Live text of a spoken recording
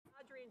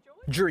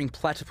During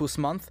Platypus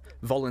Month,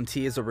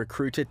 volunteers are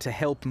recruited to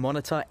help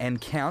monitor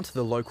and count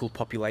the local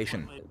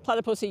population.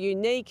 Platypus are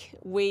unique.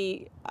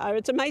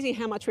 It's amazing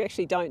how much we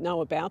actually don't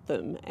know about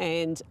them,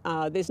 and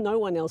there's no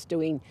one else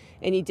doing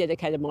any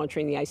dedicated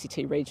monitoring in the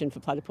ACT region for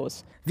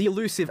platypus. The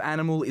elusive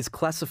animal is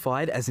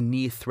classified as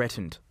near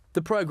threatened.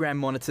 The program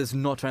monitors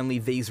not only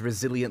these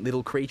resilient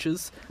little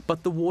creatures,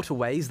 but the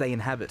waterways they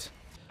inhabit.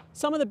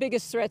 Some of the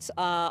biggest threats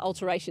are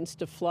alterations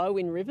to flow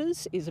in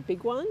rivers is a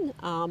big one.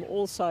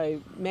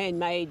 Also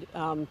man-made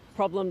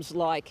problems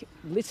like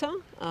litter,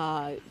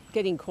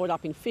 getting caught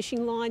up in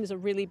fishing line is a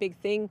really big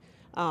thing,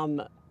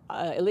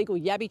 illegal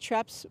yabby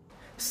traps.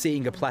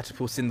 Seeing a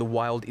platypus in the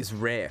wild is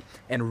rare,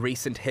 and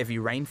recent heavy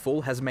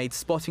rainfall has made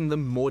spotting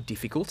them more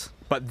difficult.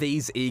 But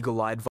these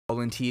eagle-eyed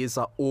volunteers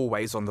are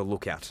always on the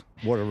lookout.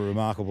 What a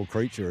remarkable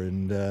creature,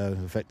 and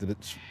the fact that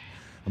it's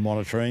a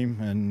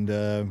monotremes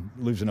and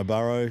lives in a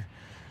burrow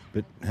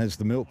but has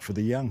the milk for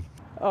the young.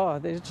 Oh,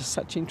 they're just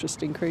such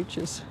interesting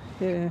creatures,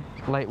 yeah.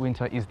 Late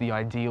winter is the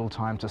ideal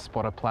time to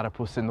spot a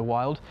platypus in the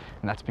wild,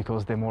 and that's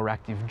because they're more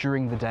active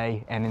during the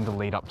day and in the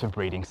lead up to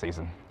breeding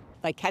season.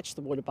 They catch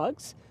the water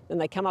bugs, then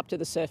they come up to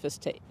the surface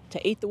to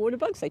eat the water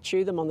bugs. They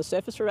chew them on the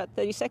surface for about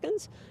 30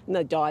 seconds, and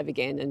they dive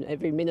again, and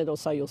every minute or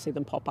so you'll see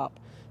them pop up.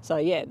 So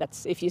yeah,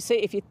 that's if you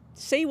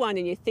see one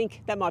and you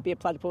think that might be a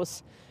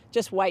platypus,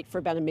 just wait for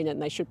about a minute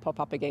and they should pop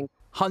up again.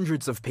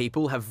 Hundreds of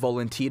people have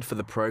volunteered for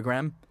the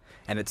program,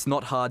 and it's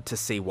not hard to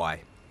see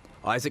why.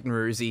 Isaac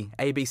Naruzi,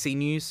 ABC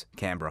News,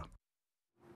 Canberra.